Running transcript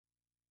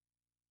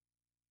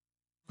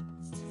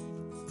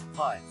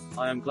Hi,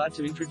 I am glad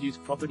to introduce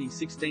property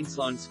 16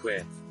 Sloane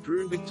Square,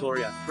 Drouin,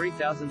 Victoria,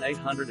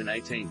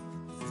 3,818.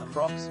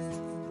 Approx.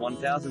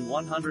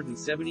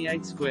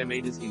 1,178 square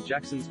meters in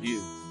Jackson's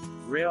View.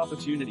 Rare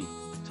opportunity.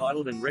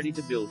 Titled and ready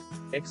to build.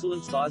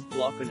 Excellent sized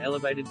block and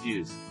elevated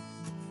views.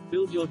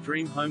 Build your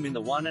dream home in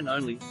the one and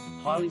only,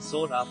 highly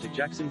sought after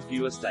Jackson's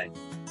View estate.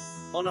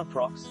 On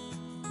Approx.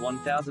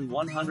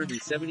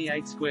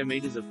 1,178 square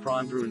meters of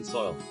prime Drouin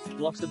soil,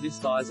 blocks of this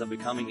size are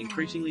becoming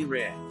increasingly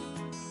rare.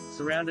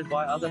 Surrounded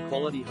by other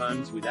quality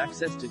homes with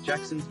access to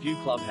Jackson's View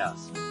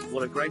Clubhouse.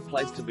 What a great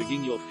place to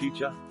begin your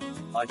future.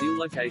 Ideal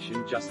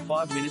location just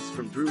 5 minutes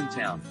from Drouin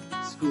Town,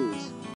 schools,